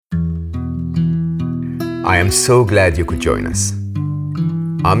I am so glad you could join us.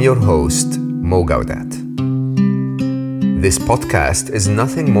 I'm your host, Mo Gaudat. This podcast is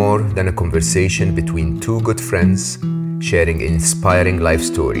nothing more than a conversation between two good friends sharing inspiring life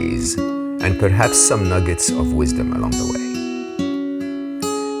stories and perhaps some nuggets of wisdom along the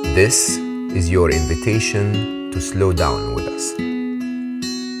way. This is your invitation to slow down with us.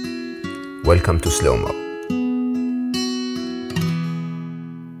 Welcome to Slow Mo.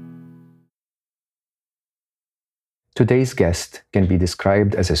 Today's guest can be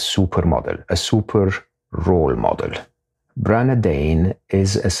described as a supermodel, a super role model. Brana Dane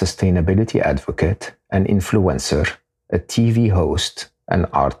is a sustainability advocate, an influencer, a TV host, an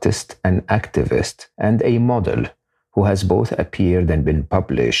artist, an activist, and a model who has both appeared and been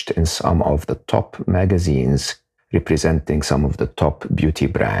published in some of the top magazines representing some of the top beauty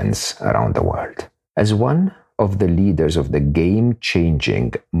brands around the world. As one of the leaders of the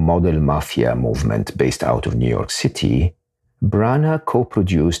game-changing model mafia movement based out of New York City, Brana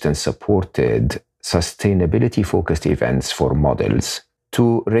co-produced and supported sustainability-focused events for models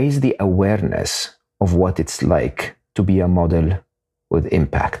to raise the awareness of what it's like to be a model with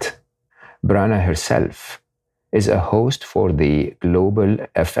impact. Brana herself is a host for the Global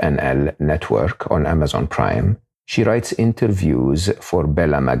FNL network on Amazon Prime. She writes interviews for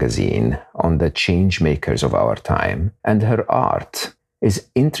Bella magazine on the change makers of our time, and her art is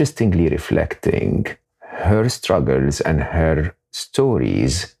interestingly reflecting her struggles and her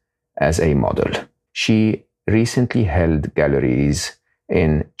stories as a model. She recently held galleries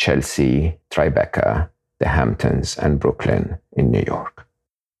in Chelsea, Tribeca, the Hamptons, and Brooklyn in New York.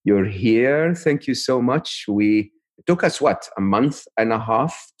 You're here. Thank you so much. It took us, a month and a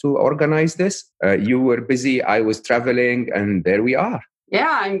half to organize this? You were busy, I was traveling, and there we are.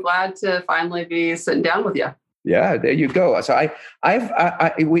 Yeah, I'm glad to finally be sitting down with you. Yeah, there you go. So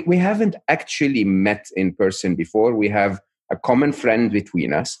we haven't actually met in person before. We have a common friend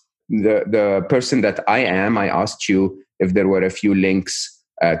between us. The person that I asked you if there were a few links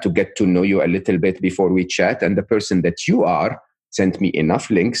to get to know you a little bit before we chat. And the person that you are sent me enough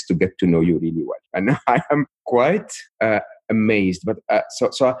links to get to know you really well. And I am quite amazed. But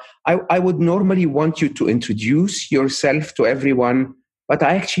so I would normally want you to introduce yourself to everyone, but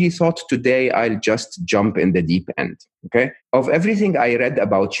I actually thought today I'll just jump in the deep end, okay? Of everything I read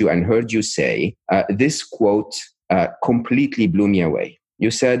about you and heard you say, this quote completely blew me away.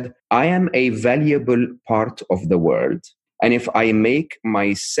 You said, "I am a valuable part of the world, and if I make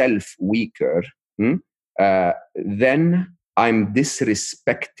myself weaker, then I'm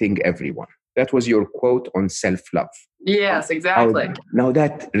disrespecting everyone." That was your quote on self-love. Yes, exactly. Now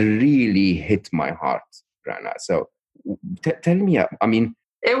that really hit my heart, Brana. So tell me,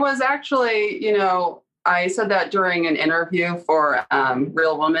 It was actually, I said that during an interview for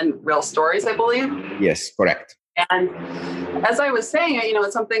Real Women, Real Stories, I believe. Yes, correct. And as I was saying,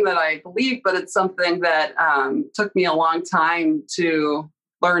 it's something that I believe, but it's something that took me a long time to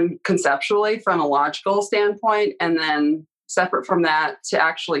learn conceptually from a logical standpoint, and then separate from that to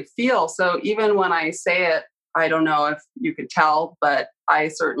actually feel. So even when I say it, I don't know if you could tell, but I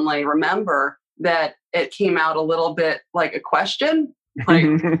certainly remember that it came out a little bit like a question. Like,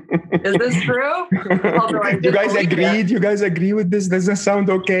 is this true? You guys agreed? You guys agree with this? Does that sound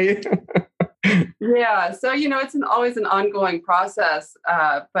okay? Yeah. So, it's always an ongoing process.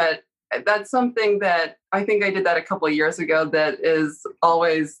 But that's something that I think I did that a couple of years ago that is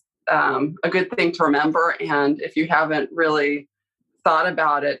always a good thing to remember. And if you haven't really thought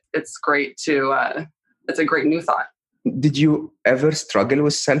about it, it's great it's a great new thought. Did you ever struggle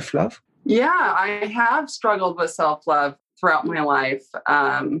with self-love? Yeah, I have struggled with self-love throughout my life.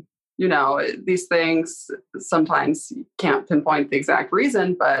 These things, sometimes you can't pinpoint the exact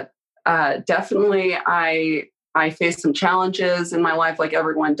reason, but definitely I faced some challenges in my life like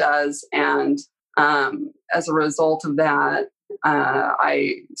everyone does. And as a result of that,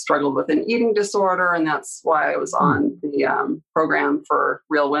 I struggled with an eating disorder, and that's why I was on the program for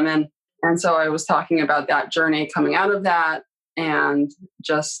Real Women. And so I was talking about that journey coming out of that and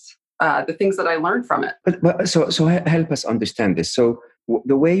just the things that I learned from it. But so help us understand this. So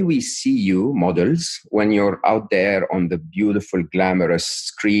the way we see you models when you're out there on the beautiful, glamorous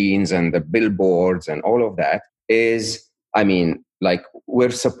screens and the billboards and all of that is, like,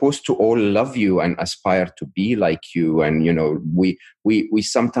 we're supposed to all love you and aspire to be like you. And, we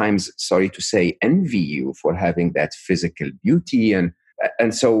sometimes, sorry to say, envy you for having that physical beauty.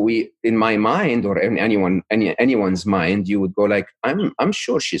 And so we, in my mind, or in anyone's mind, you would go like, I'm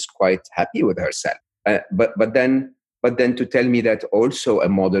sure she's quite happy with herself. But then to tell me that also a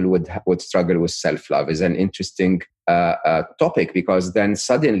model would struggle with self-love is an interesting topic, because then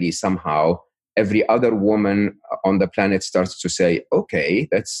suddenly somehow every other woman on the planet starts to say, okay,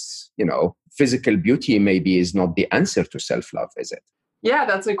 that's, physical beauty maybe is not the answer to self-love, is it? Yeah,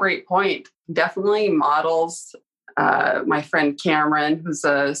 that's a great point. Definitely models. My friend Cameron, who's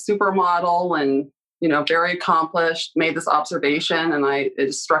a supermodel and, very accomplished, made this observation. And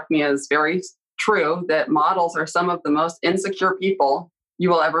it struck me as very true that models are some of the most insecure people you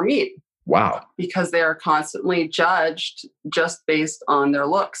will ever meet. Wow. Because they are constantly judged just based on their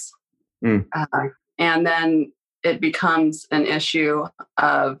looks. And then it becomes an issue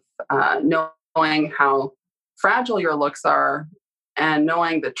of knowing how fragile your looks are and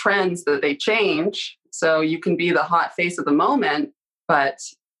knowing the trends that they change. So you can be the hot face of the moment, but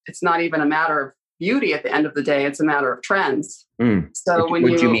it's not even a matter of beauty at the end of the day. It's a matter of trends. So what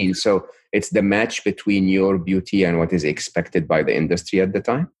do you mean? So it's the match between your beauty and what is expected by the industry at the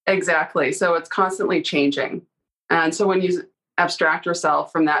time? Exactly. So it's constantly changing. And so when you abstract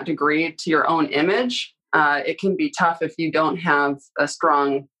yourself from that degree to your own image, it can be tough if you don't have a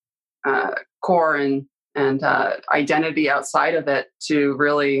strong core and identity outside of it to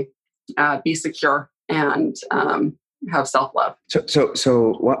really be secure and have self-love.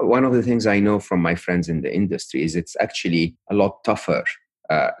 So one of the things I know from my friends in the industry is it's actually a lot tougher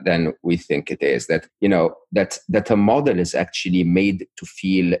than we think it is. That that a model is actually made to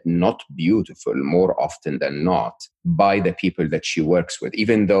feel not beautiful more often than not by the people that she works with,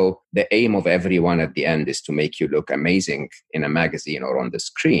 even though the aim of everyone at the end is to make you look amazing in a magazine or on the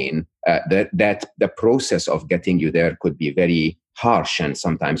screen. That the process of getting you there could be very harsh and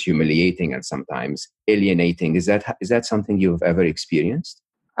sometimes humiliating and sometimes alienating. Is that something you've ever experienced?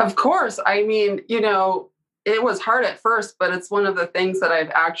 Of course. I mean, it was hard at first, but it's one of the things that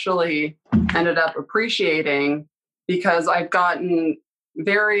I've actually ended up appreciating because I've gotten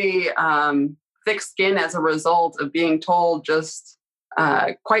very thick skin as a result of being told just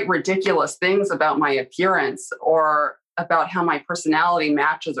quite ridiculous things about my appearance or about how my personality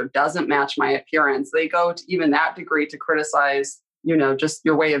matches or doesn't match my appearance. They go to even that degree to criticize, just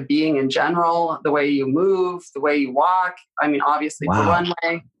your way of being in general, the way you move, the way you walk. I mean, obviously it's a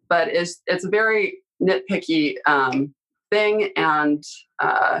runway, but it's a very nitpicky thing. And,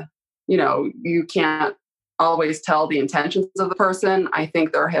 you can't always tell the intentions of the person. I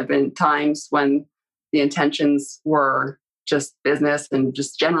think there have been times when the intentions were just business and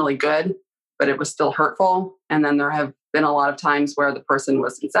just generally good, but it was still hurtful. And then there have been a lot of times where the person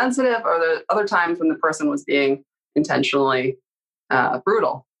was insensitive, or the other times when the person was being intentionally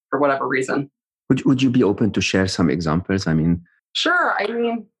brutal for whatever reason. Would you be open to share some examples? I mean, sure.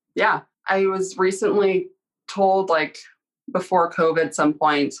 Yeah. I was recently told, before COVID, at some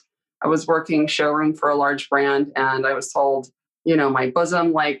point, I was working showroom for a large brand, and I was told, my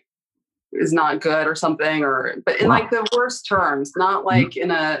bosom is not good or something, but in the worst terms, not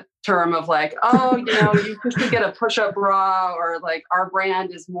in a term of you should get a push-up bra, or our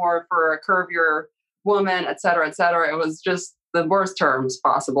brand is more for a curvier woman, et cetera, et cetera. It was just the worst terms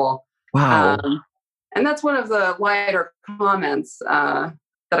possible. Wow. And that's one of the lighter comments that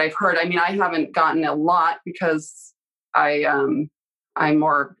I've heard. I mean, I haven't gotten a lot because I'm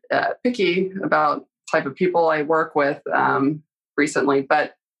more picky about type of people I work with recently,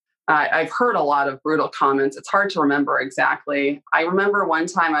 but I've heard a lot of brutal comments. It's hard to remember exactly. I remember one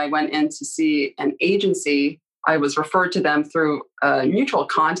time I went in to see an agency. I was referred to them through a mutual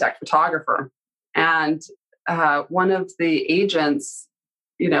contact photographer. And one of the agents,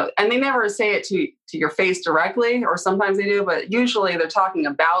 and they never say it to your face directly, or sometimes they do, but usually they're talking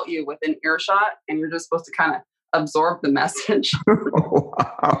about you within earshot, and you're just supposed to kind of absorb the message.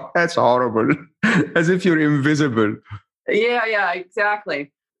 Wow, that's horrible. As if you're invisible. Yeah,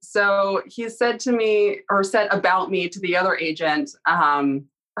 exactly. So he said to me, or said about me to the other agent,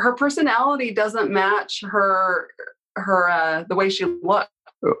 her personality doesn't match her the way she looks.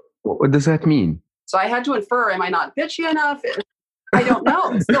 What does that mean? So I had to infer, am I not bitchy enough? I don't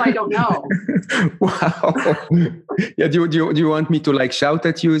know. Still, I don't know. Wow. Yeah. Do you want me to shout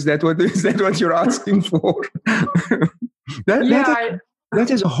at you? Is that what you're asking for? That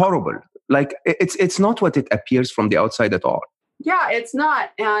is horrible. It's not what it appears from the outside at all. Yeah, it's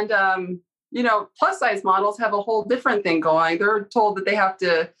not. And plus size models have a whole different thing going. They're told that they have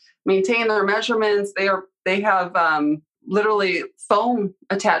to maintain their measurements. They have literally foam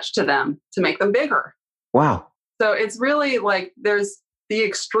attached to them to make them bigger. Wow. So it's really there's the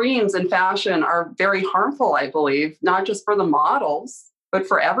extremes in fashion are very harmful, I believe, not just for the models, but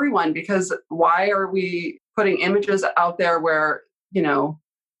for everyone, because why are we putting images out there where,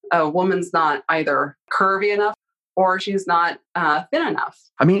 a woman's not either curvy enough or she's not thin enough.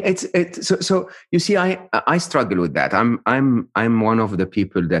 I mean, so you see, I struggle with that. I'm one of the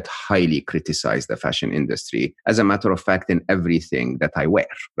people that highly criticize the fashion industry. As a matter of fact, in everything that I wear,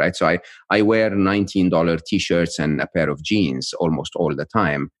 right? So I wear $19 t-shirts and a pair of jeans almost all the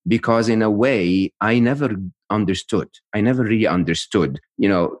time, because in a way I never really understood. You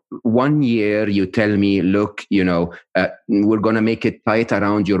know, one year you tell me, look, we're going to make it tight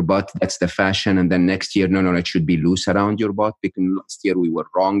around your butt. That's the fashion. And then next year, no, it should be loose around your butt, because last year we were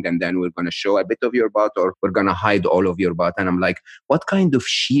wrong. And then we're going to show a bit of your butt, or we're going to hide all of your butt. And I'm like, what kind of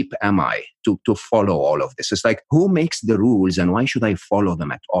sheep am I to follow all of this? It's like, who makes the rules and why should I follow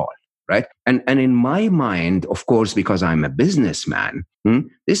them at all? Right. And in my mind, of course, because I'm a businessman,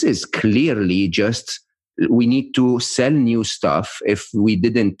 this is clearly just, we need to sell new stuff. If we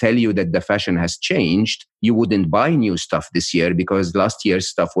didn't tell you that the fashion has changed, you wouldn't buy new stuff this year because last year's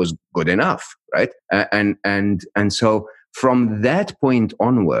stuff was good enough, right? And so from that point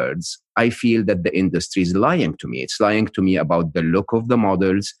onwards, I feel that the industry is lying to me. It's lying to me about the look of the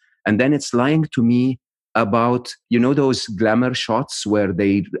models, and then it's lying to me about, those glamour shots where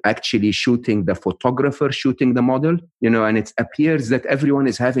they actually shooting the photographer, shooting the model, and it appears that everyone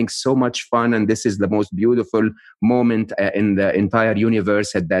is having so much fun. And this is the most beautiful moment in the entire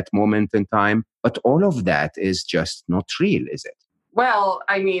universe at that moment in time. But all of that is just not real, is it? Well,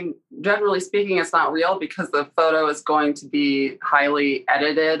 I mean, generally speaking, it's not real because the photo is going to be highly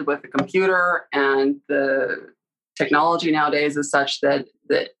edited with a computer. And the technology nowadays is such that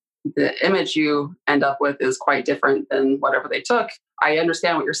the image you end up with is quite different than whatever they took. I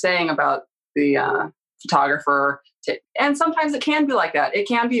understand what you're saying about the photographer. And sometimes it can be like that. It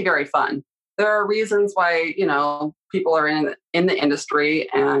can be very fun. There are reasons why, people are in the industry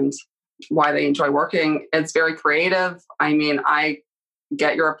and why they enjoy working. It's very creative. I mean, I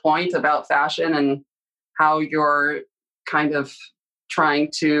get your point about fashion and how you're kind of trying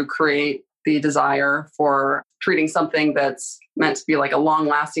to create the desire for treating something that's meant to be like a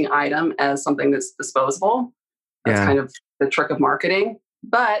long-lasting item as something that's disposable. That's kind of the trick of marketing.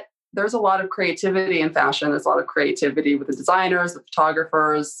 But there's a lot of creativity in fashion. There's a lot of creativity with the designers, the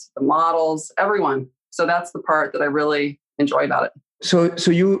photographers, the models, everyone. So that's the part that I really enjoy about it. So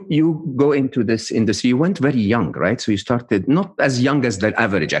you go into this industry. You went very young, right? So you started not as young as the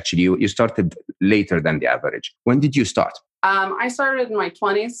average, actually. You started later than the average. When did you start? I started in my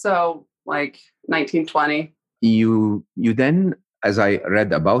 20s, so like 1920. You then, as I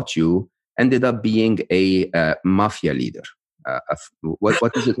read about you, ended up being a mafia leader.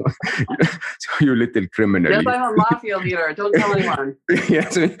 What is it? So you little criminal. Yes, I'm a mafia leader. Don't tell anyone.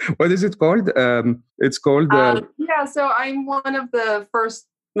 Yes. What is it called? It's called. So I'm one of the first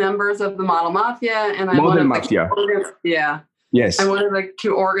members of the Model Mafia, and I'm Model one of Mafia. Yes. I'm one of the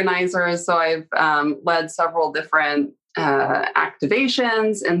two organizers. So I've led several different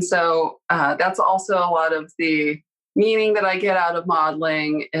activations, and so that's also a lot of the meaning that I get out of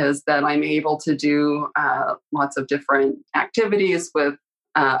modeling is that I'm able to do lots of different activities with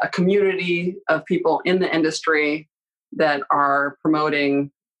a community of people in the industry that are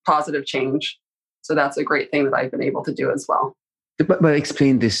promoting positive change. So that's a great thing that I've been able to do as well. But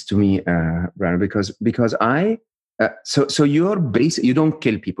explain this to me, Brian, because I so you don't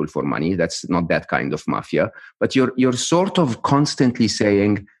kill people for money. That's not that kind of mafia. But you're sort of constantly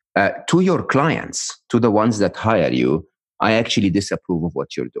saying, to your clients, to the ones that hire you, I actually disapprove of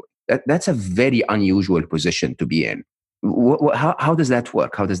what you're doing. That's a very unusual position to be in. How does that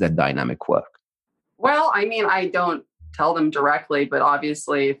work? How does that dynamic work? Well, I mean, I don't tell them directly, but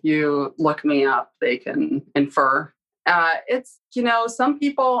obviously if you look me up, they can infer. It's, some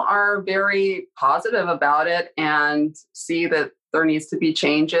people are very positive about it and see that there needs to be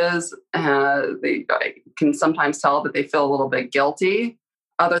changes. They can sometimes tell that they feel a little bit guilty.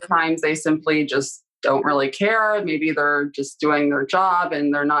 Other times they simply just don't really care. Maybe they're just doing their job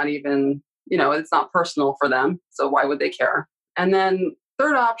and they're not even, it's not personal for them. So why would they care? And then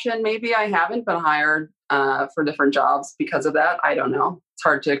third option, maybe I haven't been hired for different jobs because of that. I don't know. It's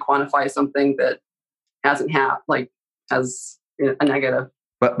hard to quantify something that hasn't has a negative.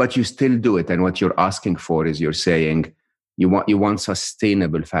 But you still do it. And what you're asking for is you're saying you want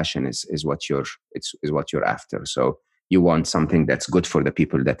sustainable fashion is what you're after. So you want something that's good for the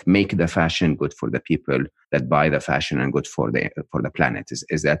people that make the fashion, good for the people that buy the fashion, and good for the planet.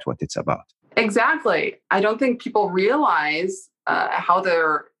 Is that what it's about? Exactly. I don't think people realize how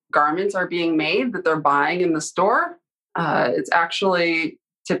their garments are being made that they're buying in the store. It's actually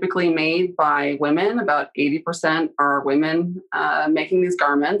typically made by women. About 80% are women making these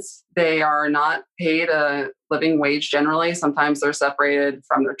garments. They are not paid a living wage generally. Sometimes they're separated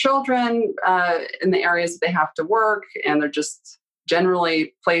from their children in the areas that they have to work, and they're just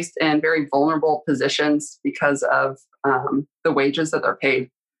generally placed in very vulnerable positions because of the wages that they're paid.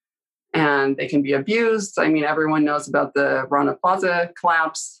 And they can be abused. I mean, everyone knows about the Rana Plaza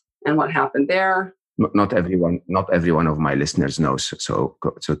collapse and what happened there. Not every one of my listeners knows. So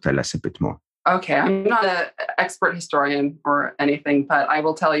tell us a bit more. Okay, I'm not an expert historian or anything, but I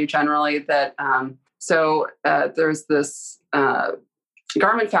will tell you generally that there's this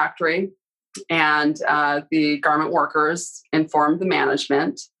garment factory, and the garment workers informed the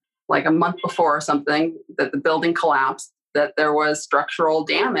management like a month before or something that the building collapsed, that there was structural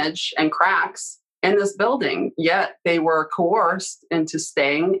damage and cracks in this building, yet they were coerced into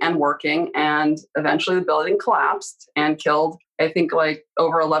staying and working, and eventually the building collapsed and killed, I think, like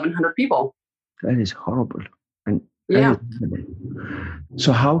over 1,100 people. That is horrible. And yeah.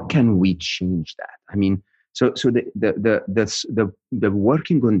 So how can we change that? I mean, so the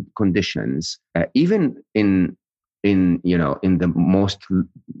working conditions, even in the most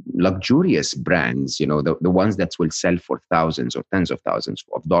luxurious brands, the ones that will sell for thousands or tens of thousands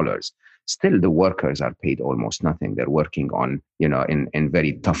of dollars, still the workers are paid almost nothing. They're working on, in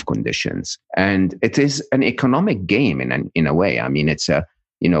very tough conditions. And it is an economic game in a way. I mean, it's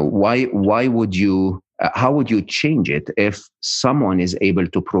why would you, how would you change it if someone is able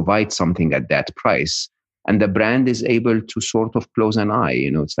to provide something at that price and the brand is able to sort of close an eye?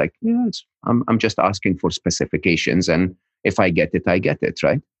 It's like, I'm just asking for specifications, and if I get it,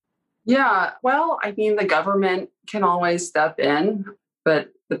 right? Yeah. Well, I mean, the government can always step in, but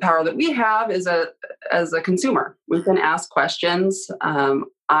the power that we have is as a consumer. We can ask questions.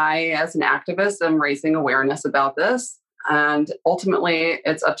 I, as an activist, am raising awareness about this. And ultimately,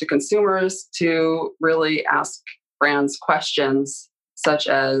 it's up to consumers to really ask brands questions such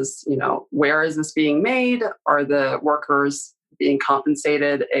as, where is this being made? Are the workers being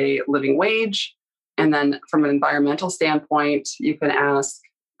compensated a living wage? And then from an environmental standpoint, you can ask,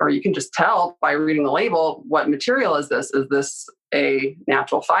 or you can just tell by reading the label, what material is this? Is this a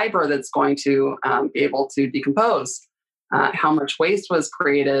natural fiber that's going to be able to decompose? How much waste was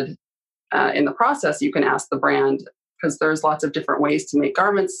created in the process? You can ask the brand, because there's lots of different ways to make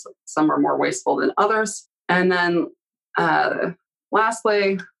garments. Some are more wasteful than others. And then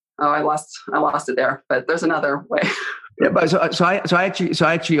lastly, I lost it there, but there's another way. Yeah, but so I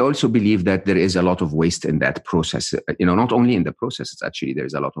actually also believe that there is a lot of waste in that process. Not only in the process, it's actually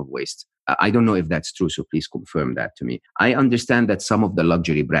there's a lot of waste. I don't know if that's true, so please confirm that to me. I understand that some of the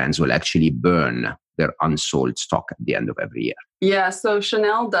luxury brands will actually burn their unsold stock at the end of every year. Yeah, so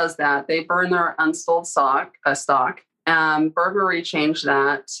Chanel does that. They burn their unsold stock. Burberry changed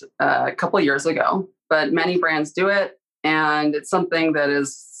that a couple of years ago, but many brands do it, and it's something that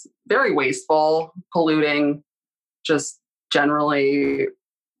is very wasteful, polluting, just generally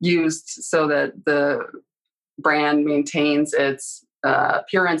used so that the brand maintains its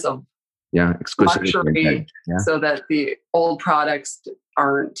appearance of luxury, so that the old products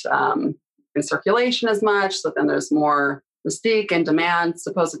aren't in circulation as much. So then there's more mystique and demand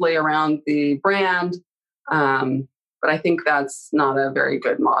supposedly around the brand. But I think that's not a very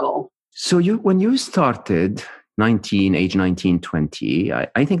good model. So when you started age 19, 20,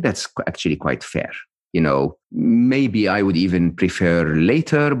 I think that's actually quite fair. Maybe I would even prefer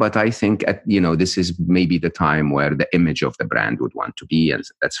later, but I think this is maybe the time where the image of the brand would want to be, and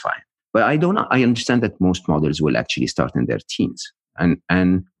that's fine. But I understand that most models will actually start in their teens.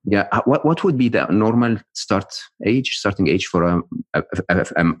 And what would be the normal starting age for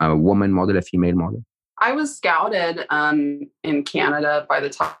a woman model, a female model? I was scouted in Canada by the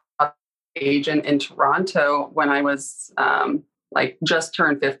top agent in Toronto when I was just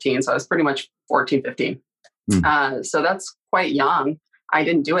turned 15. So I was pretty much 14, 15. So that's quite young. I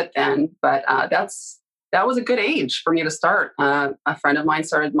didn't do it then, but that was a good age for me to start. A friend of mine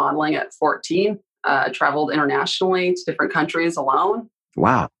started modeling at 14, traveled internationally to different countries alone.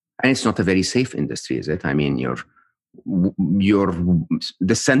 Wow. And it's not a very safe industry, is it? I mean,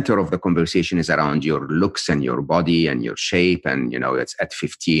 the center of the conversation is around your looks and your body and your shape. And, it's at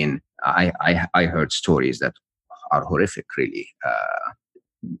 15. I heard stories that are horrific, really.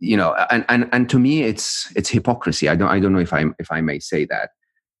 And to me, it's hypocrisy. I don't know if I may say that,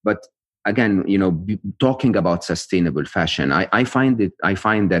 but again, talking about sustainable fashion, I find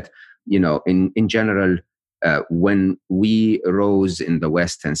that, in general, when we rose in the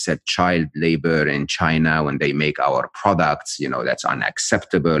West and said child labor in China, when they make our products, that's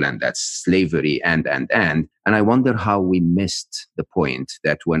unacceptable and that's slavery and I wonder how we missed the point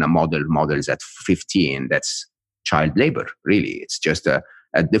that when a model models at 15, that's child labor. Really, it's just a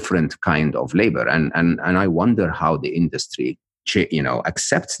different kind of labor, and I wonder how the industry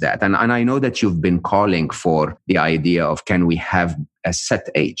accepts that. And I know that you've been calling for the idea of, can we have a set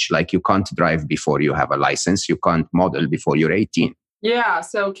age? Like, you can't drive before you have a license, you can't model before you're 18. Yeah,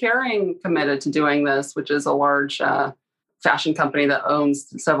 so Kering committed to doing this, which is a large fashion company that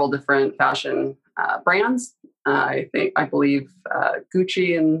owns several different fashion brands. I believe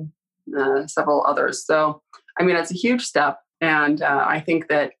Gucci and several others. So, I mean, it's a huge step. And I think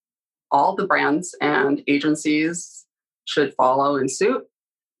that all the brands and agencies should follow in suit.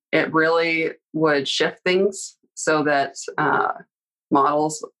 It really would shift things so that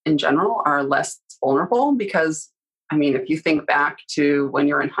models in general are less vulnerable. Because, I mean, if you think back to when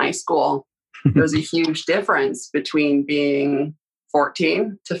you're in high school, there's a huge difference between being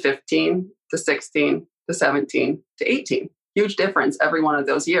 14 to 15 to 16 to 17 to 18. Huge difference every one of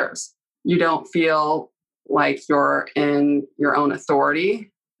those years. You don't feel like you're in your own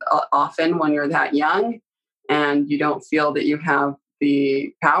authority often when you're that young. And you don't feel that you have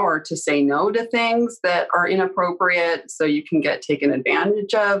the power to say no to things that are inappropriate, so you can get taken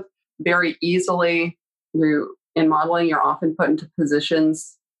advantage of very easily. In modeling, you're often put into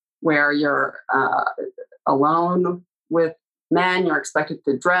positions where you're alone with men. You're expected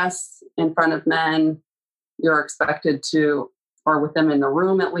to dress in front of men. You're expected to, or with them in the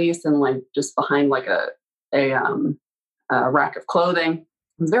room at least, and like just behind like a rack of clothing.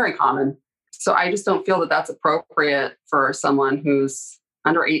 It's very common. So I just don't feel that that's appropriate for someone who's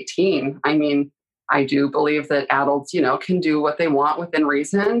under 18. I mean, I do believe that adults, can do what they want within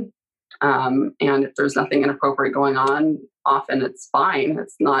reason. And if there's nothing inappropriate going on, often it's fine.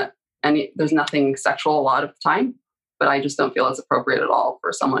 There's nothing sexual a lot of the time, but I just don't feel it's appropriate at all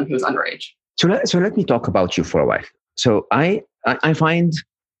for someone who's underage. So let me talk about you for a while. So I find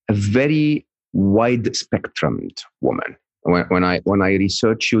a very wide spectrumed woman. When I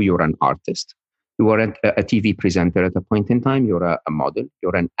research you, you're an artist. You are a TV presenter at a point in time. You're a model.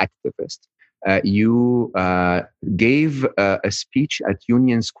 You're an activist. You gave a speech at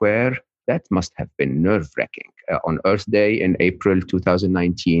Union Square that must have been nerve-wracking on Earth Day in April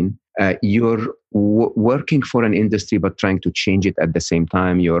 2019. You're working for an industry, but trying to change it at the same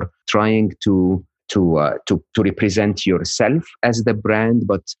time. You're trying to represent yourself as the brand,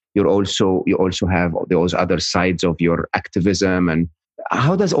 but you also have those other sides of your activism. And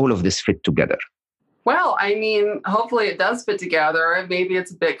how does all of this fit together? Well, I mean, hopefully it does fit together. Maybe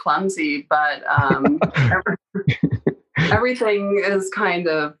it's a bit clumsy, but everything is kind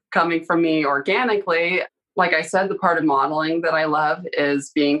of coming from me organically. Like I said, the part of modeling that I love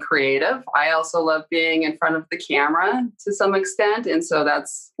is being creative. I also love being in front of the camera to some extent. And so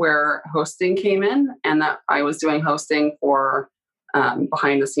that's where hosting came in. And that I was doing hosting for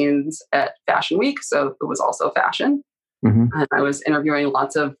behind the scenes at Fashion Week. So it was also fashion. Mm-hmm. And I was interviewing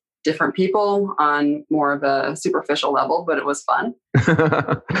lots of different people on more of a superficial level, but it was fun.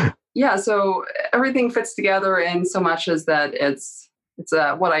 Yeah, so everything fits together in so much as that it's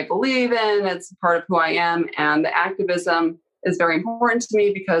what I believe in. It's part of who I am. And the activism is very important to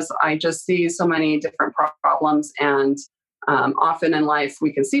me because I just see so many different problems. And often in life,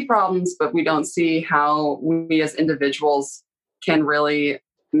 we can see problems, but we don't see how we as individuals can really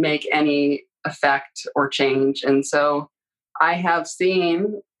make any effect or change. And so I have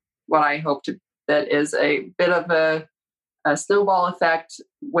seen what I hope that is a bit of a snowball effect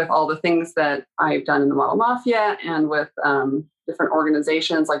with all the things that I've done in the Model Mafia and with different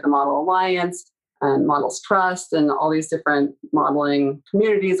organizations like the Model Alliance and Models Trust and all these different modeling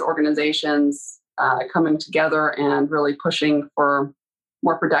communities, organizations coming together and really pushing for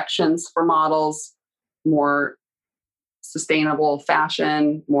more protections for models, more sustainable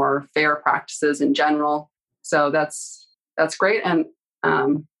fashion, more fair practices in general. So that's great. And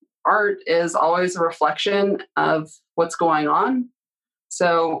art is always a reflection of what's going on.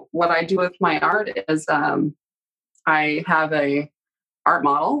 So what I do with my art is I have a art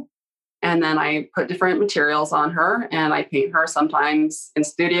model, and then I put different materials on her, and I paint her sometimes in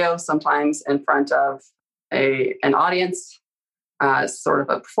studio, sometimes in front of an audience, sort of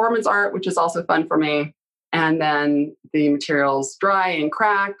a performance art, which is also fun for me. And then the materials dry and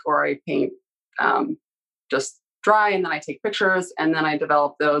crack, or I paint just dry, and then I take pictures, and then I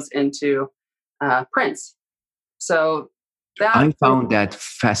develop those into prints. So I found that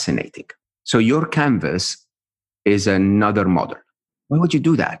fascinating. So your canvas is another model. Why would you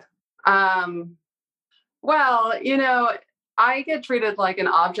do that? Well, I get treated like an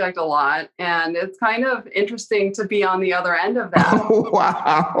object a lot, and it's kind of interesting to be on the other end of that. Oh,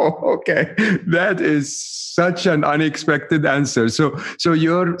 wow. Okay. That is such an unexpected answer. So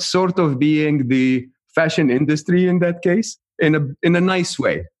you're sort of being the fashion industry in that case, in a nice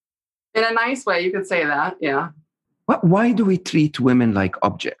way. In a nice way, you could say that, yeah. Why do we treat women like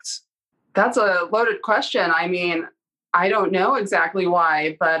objects? That's a loaded question. I mean, I don't know exactly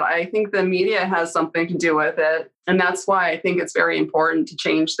why, but I think the media has something to do with it. And that's why I think it's very important to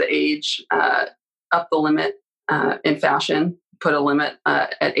change the age up the limit in fashion, put a limit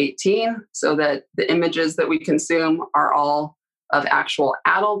at 18 so that the images that we consume are all of actual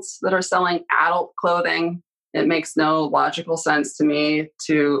adults that are selling adult clothing. It makes no logical sense to me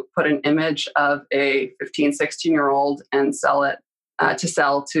to put an image of a 15, 16-year-old and sell it to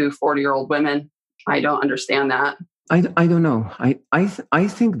sell to 40-year-old women. I don't understand that. I don't know. I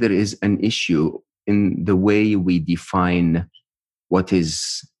think there is an issue in the way we define what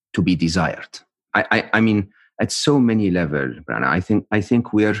is to be desired. I mean, at so many levels, Brana,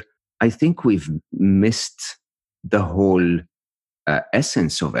 I think we've missed the whole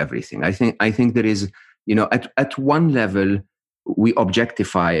essence of everything. I think there is, at one level, we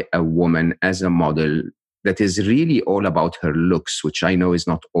objectify a woman as a model that is really all about her looks, which I know is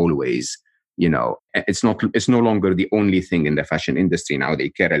not always. It's no longer the only thing in the fashion industry now. They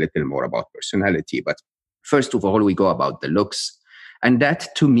care a little more about personality. But first of all, we go about the looks. And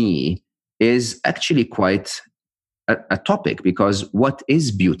that to me is actually quite a topic, because what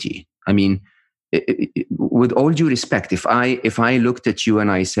is beauty? I mean, with all due respect, if I looked at you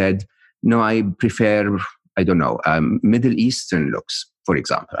and I said, no, I prefer, I don't know, Middle Eastern looks, for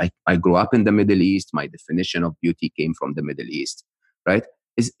example. I grew up in the Middle East. My definition of beauty came from the Middle East, right?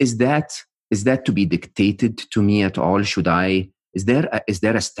 Is that to be dictated to me at all? Is there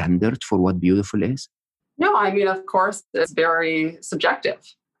a standard for what beautiful is? No, I mean, of course, it's very subjective.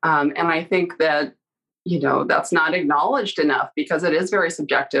 And I think that, that's not acknowledged enough because it is very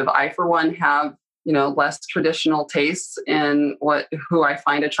subjective. I, for one, have, less traditional tastes in who I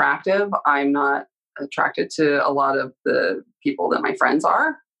find attractive. I'm not attracted to a lot of the people that my friends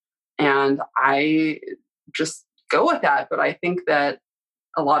are. And I just go with that. But I think that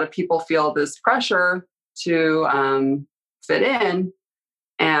a lot of people feel this pressure to fit in,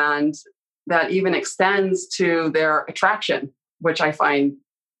 and that even extends to their attraction, which I find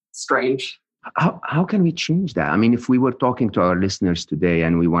strange. How can we change that? I mean, if we were talking to our listeners today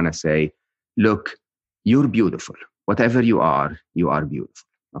and we want to say, look, you're beautiful. Whatever you are beautiful.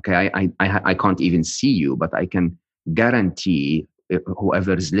 Okay, I can't even see you, but I can guarantee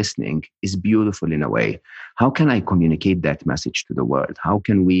whoever is listening is beautiful in a way. How can I communicate that message to the world? How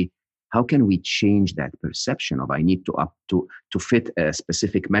can we change that perception of I need to fit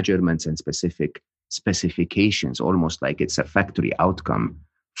specific measurements and specific specifications, almost like it's a factory outcome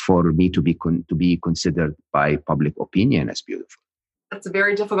for me to be considered by public opinion as beautiful? That's a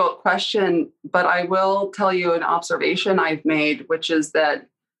very difficult question, but I will tell you an observation I've made, which is that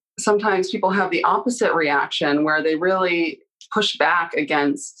sometimes people have the opposite reaction where they really push back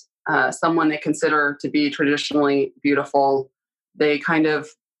against someone they consider to be traditionally beautiful. They kind of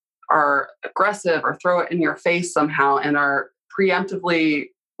are aggressive or throw it in your face somehow and are preemptively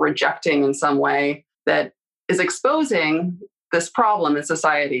rejecting in some way that is exposing this problem in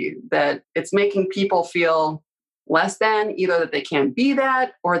society, that it's making people feel less than, either that they can't be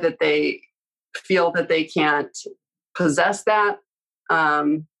that or that they feel that they can't possess that,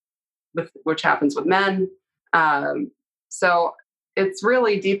 which happens with men. So it's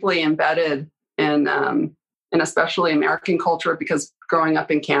really deeply embedded in especially American culture, because growing up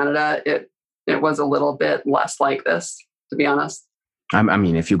in Canada, it was a little bit less like this, to be honest. I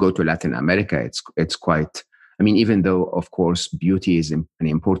mean, if you go to Latin America, it's quite. I mean, even though, of course, beauty is an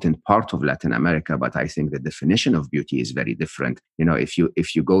important part of Latin America, but I think the definition of beauty is very different. If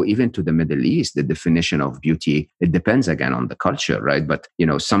you go even to the Middle East, the definition of beauty, it depends again on the culture, right? But,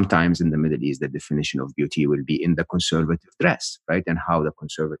 sometimes in the Middle East, the definition of beauty will be in the conservative dress, right? And how the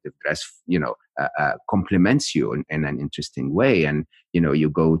conservative dress, complements you in an interesting way. And, you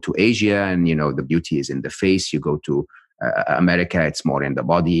go to Asia and, the beauty is in the face. You go to America, it's more in the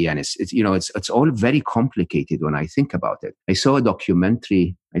body, and it's all very complicated when I think about it. I saw a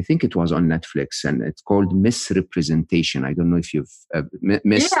documentary, I think it was on Netflix, and it's called Misrepresentation. I don't know if you've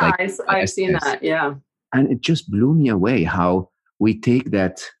I've seen that, yeah. And it just blew me away how we take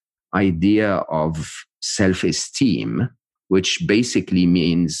that idea of self-esteem, which basically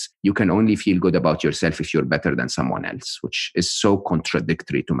means you can only feel good about yourself if you're better than someone else, which is so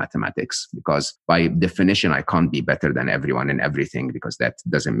contradictory to mathematics, because by definition, I can't be better than everyone in everything, because that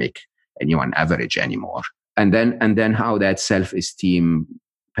doesn't make anyone average anymore. And then how that self-esteem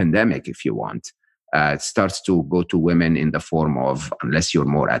pandemic, if you want, starts to go to women in the form of, unless you're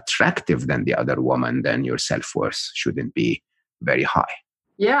more attractive than the other woman, then your self-worth shouldn't be very high.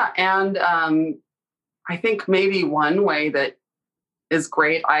 Yeah. And I think maybe one way that is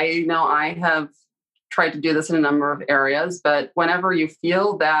great, I know I have tried to do this in a number of areas, but whenever you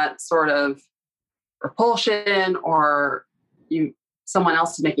feel that sort of repulsion, or someone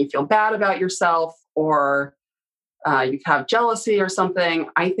else is making you feel bad about yourself, or you have jealousy or something,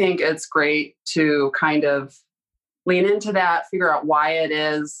 I think it's great to kind of lean into that, figure out why it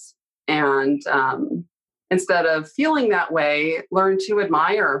is, and instead of feeling that way, learn to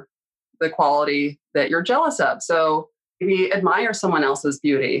admire the quality that you're jealous of. So maybe admire someone else's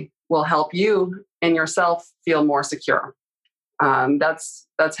beauty will help you and yourself feel more secure. That's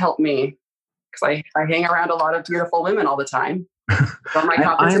helped me, because I hang around a lot of beautiful women all the time.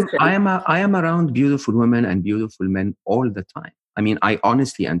 I am around beautiful women and beautiful men all the time. I mean, I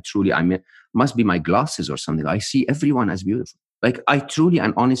honestly and truly, must be my glasses or something. I see everyone as beautiful. Like, I truly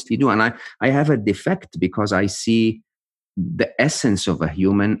and honestly do. And I have a defect because I see the essence of a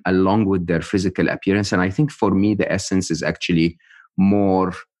human along with their physical appearance. And I think for me, the essence is actually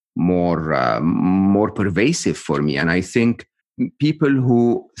more pervasive for me. And I think people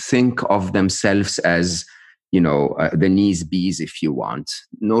who think of themselves as, the knees bees, if you want,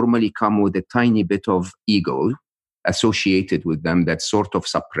 normally come with a tiny bit of ego associated with them that sort of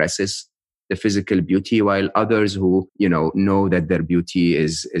suppresses the physical beauty, while others who, know that their beauty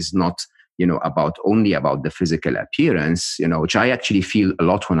is not, only about the physical appearance, which I actually feel a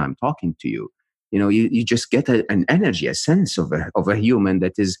lot when I'm talking to you. You just get an energy, a sense of a human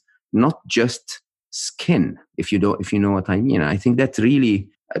that is not just skin, if you know what I mean. I think that really,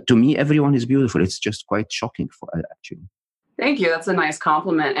 to me, everyone is beautiful. It's just quite shocking actually. Thank you. That's a nice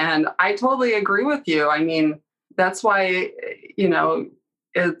compliment. And I totally agree with you. I mean, that's why,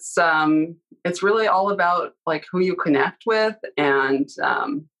 it's really all about like who you connect with. And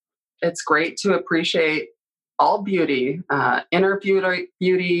it's great to appreciate all beauty, inner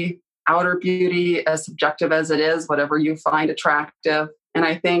beauty, outer beauty, as subjective as it is, whatever you find attractive. And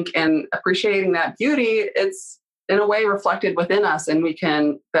I think in appreciating that beauty, it's in a way reflected within us, and we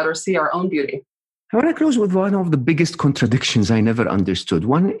can better see our own beauty. I want to close with one of the biggest contradictions I never understood.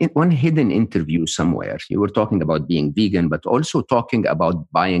 One hidden interview somewhere, you were talking about being vegan, but also talking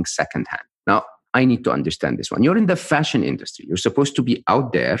about buying secondhand. Now, I need to understand this one. You're in the fashion industry. You're supposed to be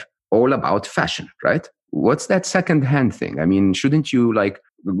out there all about fashion, right? What's that secondhand thing? I mean, shouldn't you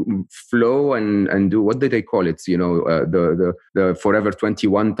flow and do, what do they call it? The Forever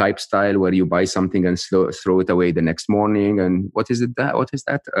 21 type style, where you buy something and throw it away the next morning. And what is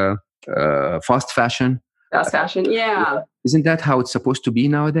that? Fast fashion? Fast fashion, yeah. Isn't that how it's supposed to be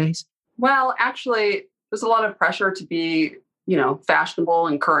nowadays? Well, actually, there's a lot of pressure to be, fashionable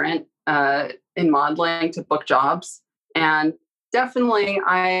and current in modeling to book jobs. And definitely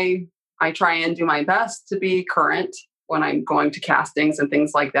I try and do my best to be current when I'm going to castings and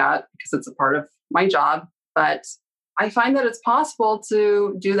things like that, because it's a part of my job. But I find that it's possible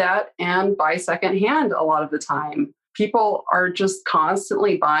to do that and buy secondhand a lot of the time. People are just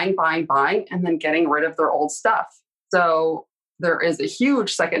constantly buying, and then getting rid of their old stuff. So there is a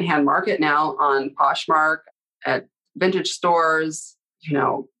huge secondhand market now on Poshmark, at vintage stores,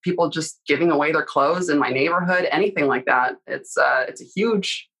 people just giving away their clothes in my neighborhood, anything like that. It's a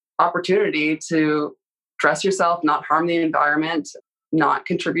huge opportunity to dress yourself, not harm the environment, not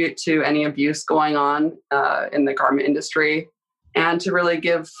contribute to any abuse going on in the garment industry, and to really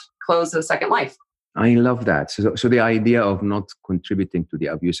give clothes a second life. I love that. So the idea of not contributing to the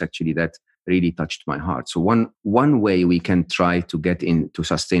abuse, actually, that really touched my heart. So one way we can try to get into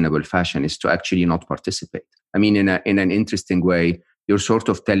sustainable fashion is to actually not participate. I mean, in an interesting way, you're sort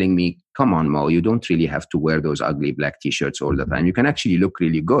of telling me, come on, Mo, you don't really have to wear those ugly black t-shirts all the time. You can actually look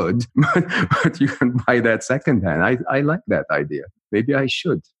really good, but you can buy that secondhand. I like that idea. Maybe I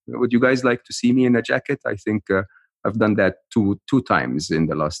should. Would you guys like to see me in a jacket? I think I've done that two times in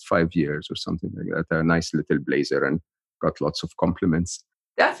the last 5 years or something like that. A nice little blazer, and got lots of compliments.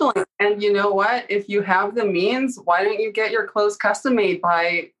 Definitely. And you know what? If you have the means, why don't you get your clothes custom made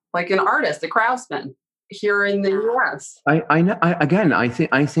by like an artist, a craftsman here in the US?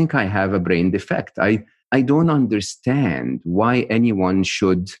 I think I have a brain defect. I don't understand why anyone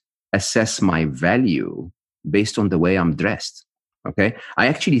should assess my value based on the way I'm dressed. Okay, I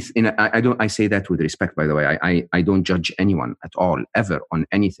actually, I say that with respect, by the way. I don't judge anyone at all, ever, on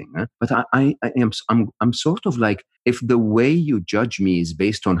anything. But I'm sort of like, if the way you judge me is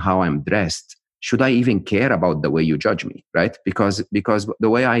based on how I'm dressed, should I even care about the way you judge me, right? Because the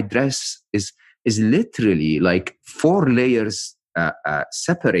way I dress is literally like 4 layers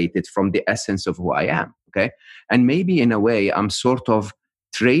separated from the essence of who I am. Okay, and maybe in a way I'm sort of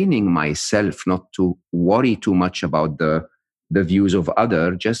training myself not to worry too much about the views of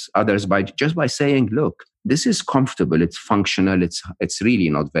others by saying, look, this is comfortable, it's functional, it's really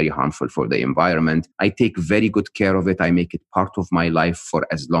not very harmful for the environment. I take very good care of it. I make it part of my life for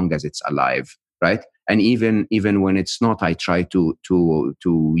as long as it's alive, right? And even when it's not, I try to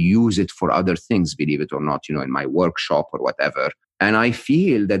use it for other things, believe it or not, in my workshop or whatever. And I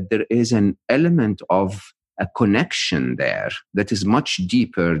feel that there is an element of a connection there that is much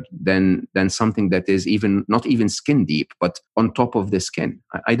deeper than something that is not even skin deep, but on top of the skin.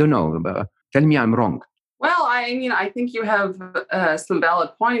 I don't know. Tell me I'm wrong. Well, I mean, I think you have some valid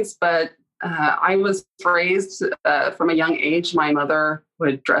points, but I was raised from a young age. My mother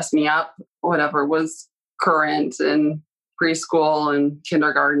would dress me up, whatever was current in preschool and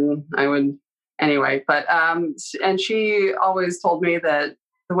kindergarten. But and she always told me that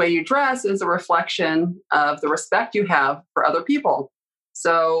the way you dress is a reflection of the respect you have for other people.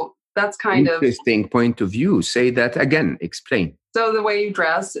 So that's kind of interesting point of view. Say that again. Explain. So the way you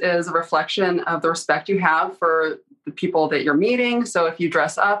dress is a reflection of the respect you have for the people that you're meeting. So if you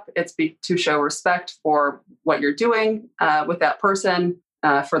dress up, it's to show respect for what you're doing with that person,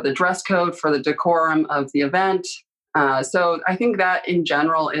 for the dress code, for the decorum of the event. So I think that in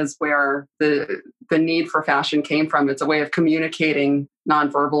general is where the need for fashion came from. It's a way of communicating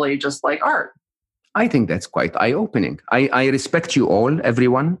non-verbally, just like art. I think that's quite eye-opening. I respect you all,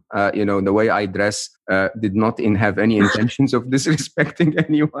 everyone. The way I dress did not have any intentions of disrespecting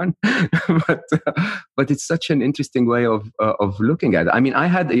anyone, but it's such an interesting way of looking at it. I mean,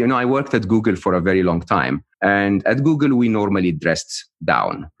 I worked at Google for a very long time, and at Google we normally dressed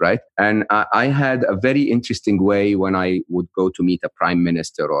down, right? And I had a very interesting way when I would go to meet a prime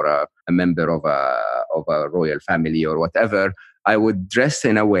minister or a member of a royal family or whatever. I would dress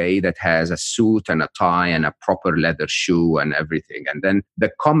in a way that has a suit and a tie and a proper leather shoe and everything. And then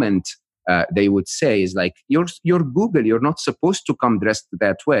the comment they would say is like, you're Google, you're not supposed to come dressed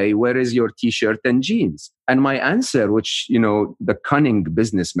that way. Where is your t-shirt and jeans? And my answer, which, the cunning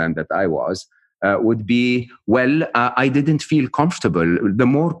businessman that I was, would be, well, I didn't feel comfortable. The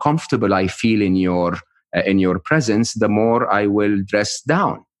more comfortable I feel in your presence, the more I will dress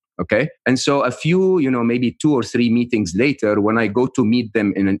down. Okay. And so a few, maybe 2 or 3 meetings later, when I go to meet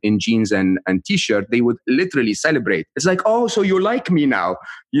them in jeans and t-shirt, they would literally celebrate. It's like, oh, so you like me now?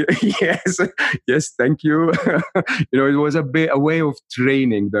 Yes, thank you. It was a way of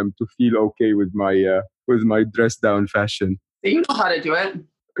training them to feel okay with my dress down fashion. You know how to do it.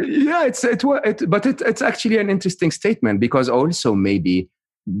 Yeah, it's actually an interesting statement, because also maybe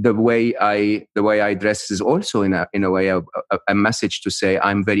the way I dress is also in a way a message to say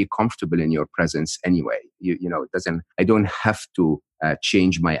I'm very comfortable in your presence anyway. It doesn't. I don't have to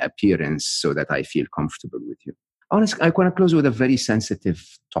change my appearance so that I feel comfortable with you. Honestly, I want to close with a very sensitive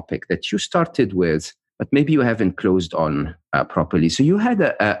topic that you started with, but maybe you haven't closed on properly. So you had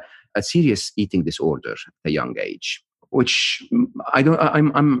a serious eating disorder at a young age, which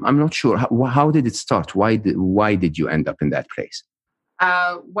I'm not sure. How did it start? Why did you end up in that place?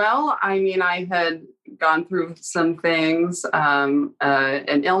 Well, I mean, I had gone through some things, an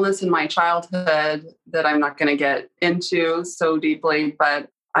illness in my childhood that I'm not going to get into so deeply, but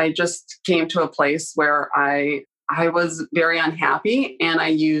I just came to a place where I was very unhappy, and I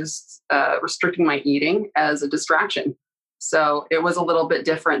used restricting my eating as a distraction. So it was a little bit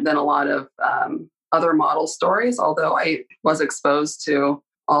different than a lot of other model stories, although I was exposed to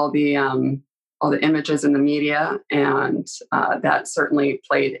all the images in the media, and that certainly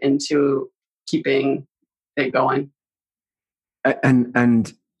played into keeping it going.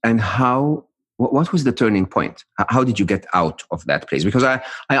 And how? What was the turning point? How did you get out of that place? Because I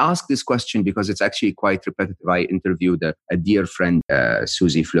ask this question because it's actually quite repetitive. I interviewed a dear friend,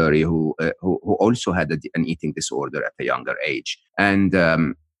 Susie Fleury, who also had an eating disorder at a younger age, and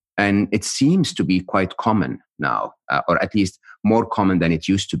it seems to be quite common now, or at least more common than it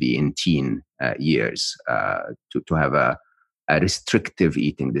used to be in teen years, to have a restrictive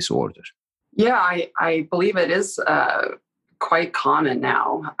eating disorder. Yeah, I believe it is quite common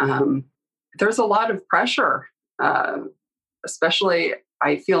now. There's a lot of pressure, especially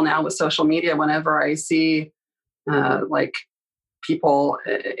I feel now with social media. Whenever I see like people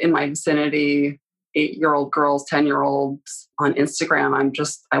in my vicinity, 8-year-old girls, 10-year-olds on Instagram,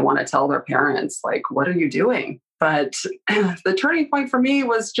 I want to tell their parents, like, what are you doing? But the turning point for me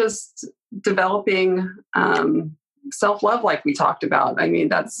was just developing self-love, like we talked about. I mean,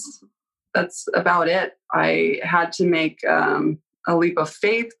 that's that's about it. I had to make a leap of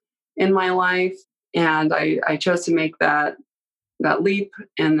faith in my life, and I chose to make that leap,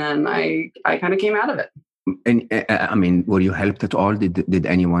 and then I kind of came out of it. And I mean, were you helped at all? Did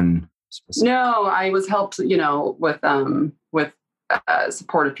anyone specific? No, I was helped, with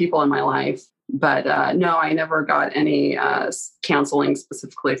supportive people in my life, but no, I never got any counseling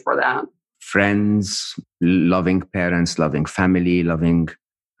specifically for that. Friends, loving parents, loving family, loving.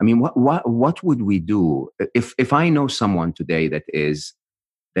 I mean, what would we do if I know someone today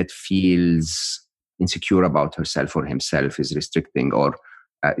that feels insecure about herself or himself, is restricting or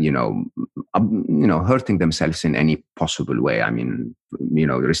hurting themselves in any possible way? I mean,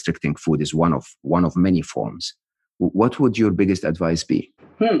 restricting food is one of many forms. What would your biggest advice be?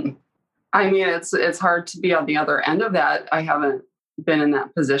 I mean, it's hard to be on the other end of that. I haven't been in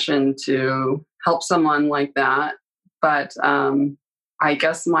that position to help someone like that, but I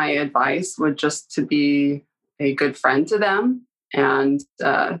guess my advice would just to be a good friend to them, and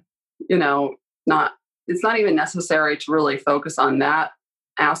it's not even necessary to really focus on that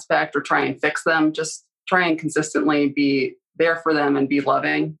aspect or try and fix them. Just try and consistently be there for them and be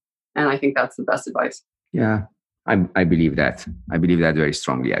loving. And I think that's the best advice. Yeah, I believe that. I believe that very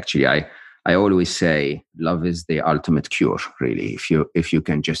strongly, actually. I always say love is the ultimate cure, really. If you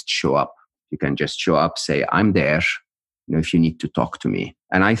can just show up, say, I'm there, if you need to talk to me.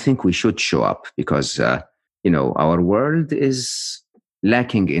 And I think we should show up because, our world is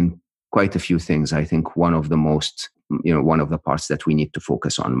lacking in quite a few things. I think one of the parts that we need to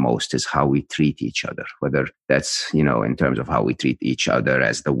focus on most is how we treat each other, whether that's, in terms of how we treat each other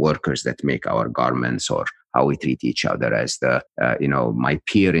as the workers that make our garments, or how we treat each other as the, my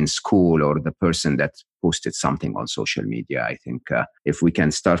peer in school, or the person that posted something on social media. I think if we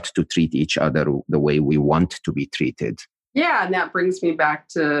can start to treat each other the way we want to be treated. Yeah, and that brings me back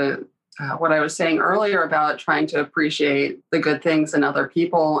to what I was saying earlier about trying to appreciate the good things in other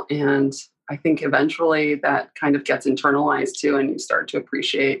people. And I think eventually that kind of gets internalized too, and you start to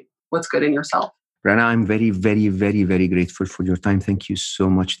appreciate what's good in yourself. Rana, I'm very, very, very, very grateful for your time. Thank you so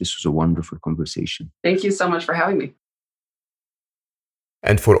much. This was a wonderful conversation. Thank you so much for having me.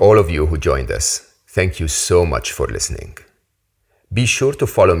 And for all of you who joined us, thank you so much for listening. Be sure to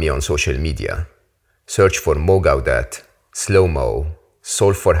follow me on social media. Search for Mo Gaudat, Slow Mo,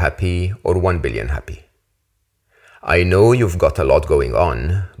 Solve for Happy, or 1 Billion Happy. I know you've got a lot going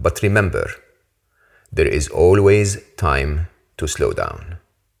on, but remember, there is always time to slow down.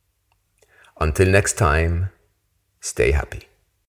 Until next time, stay happy.